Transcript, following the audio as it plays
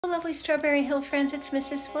Lovely Strawberry Hill friends, it's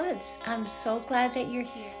Mrs. Woods. I'm so glad that you're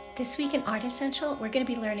here. This week in Art Essential, we're going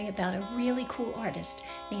to be learning about a really cool artist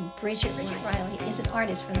named Bridget. Bridget Riley is an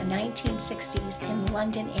artist from the 1960s in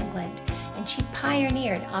London, England, and she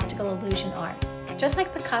pioneered optical illusion art. Just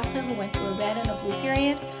like Picasso, who went through a red and a blue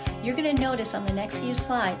period, you're going to notice on the next few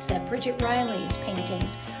slides that Bridget Riley's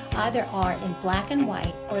paintings either are in black and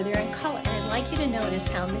white or they're in color. And I'd like you to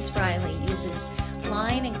notice how Miss Riley uses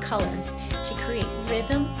line and color to create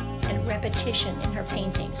rhythm and repetition in her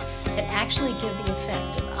paintings that actually give the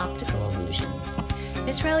effect of optical illusions.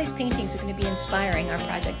 Miss Riley's paintings are going to be inspiring our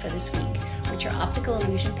project for this week, which are optical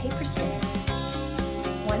illusion paper spinners.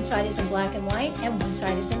 One side is in black and white and one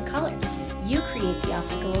side is in color. You create the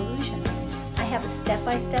optical illusion. I have a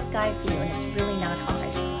step-by-step guide for you, and it's really not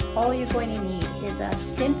hard. All you're going to need is a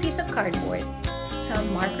thin piece of cardboard,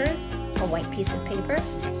 some markers, a white piece of paper,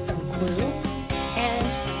 some glue, and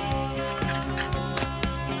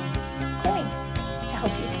coin to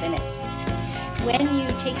help you spin it. When you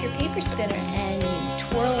take your paper spinner and you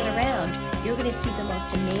twirl it around, you're going to see the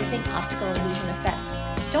most amazing optical illusion effects.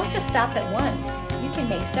 Don't just stop at one. You can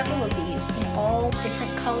make several of these in all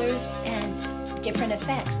different colors and different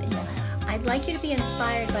effects. I'd like you to be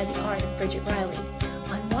inspired by the art of Bridget Riley.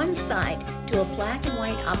 On one side, do a black and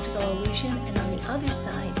white optical illusion, and on the other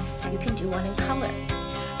side, you can do one in color.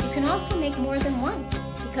 You can also make more than one,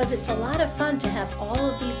 because it's a lot of fun to have all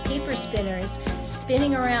of these paper spinners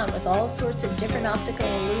spinning around with all sorts of different optical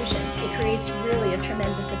illusions. It creates really a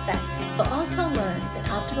tremendous effect. But also learn that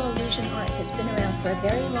optical illusion art has been around for a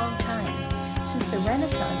very long time, since the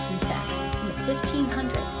Renaissance, in fact, in the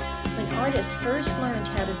 1500s, when artists first learned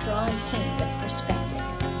how to draw and paint with perspective.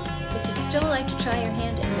 If you'd still like to try your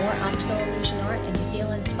hand at more optical illusion art and you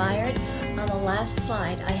feel inspired, on the last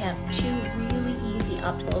slide I have two really easy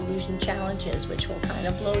optical illusion challenges which will kind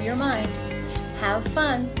of blow your mind. Have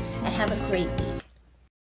fun and have a great week.